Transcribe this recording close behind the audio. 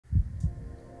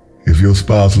your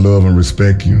spouse loves and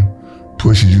respects you,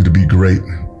 pushes you to be great,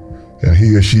 and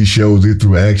he or she shows it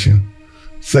through action,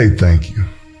 say thank you.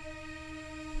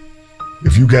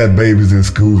 If you got babies in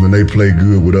school and they play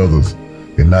good with others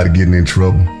and not getting in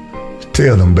trouble,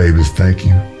 tell them babies thank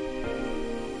you.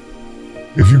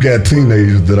 If you got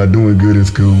teenagers that are doing good in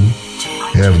school,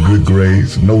 have good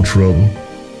grades, no trouble,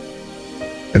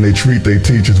 and they treat their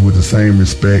teachers with the same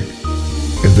respect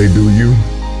as they do you,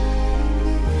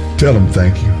 tell them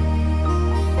thank you.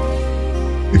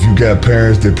 If you got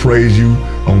parents that praise you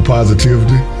on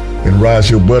positivity and rise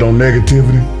your butt on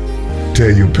negativity, tell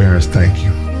your parents thank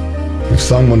you. If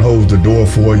someone holds the door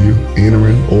for you,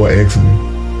 entering or exiting,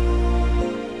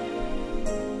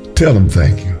 tell them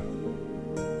thank you.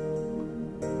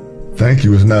 Thank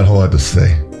you is not hard to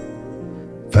say.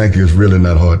 Thank you is really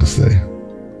not hard to say.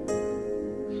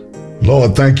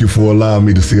 Lord, thank you for allowing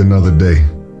me to see another day.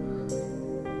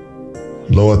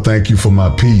 Lord, thank you for my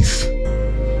peace.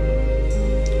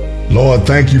 Lord,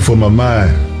 thank you for my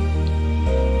mind.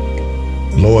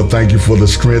 Lord, thank you for the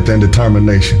strength and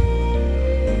determination.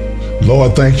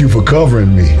 Lord, thank you for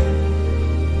covering me.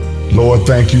 Lord,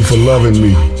 thank you for loving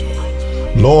me.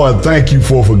 Lord, thank you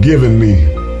for forgiving me.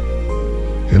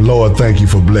 And Lord, thank you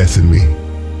for blessing me.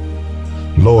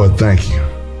 Lord, thank you.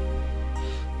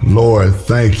 Lord,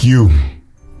 thank you.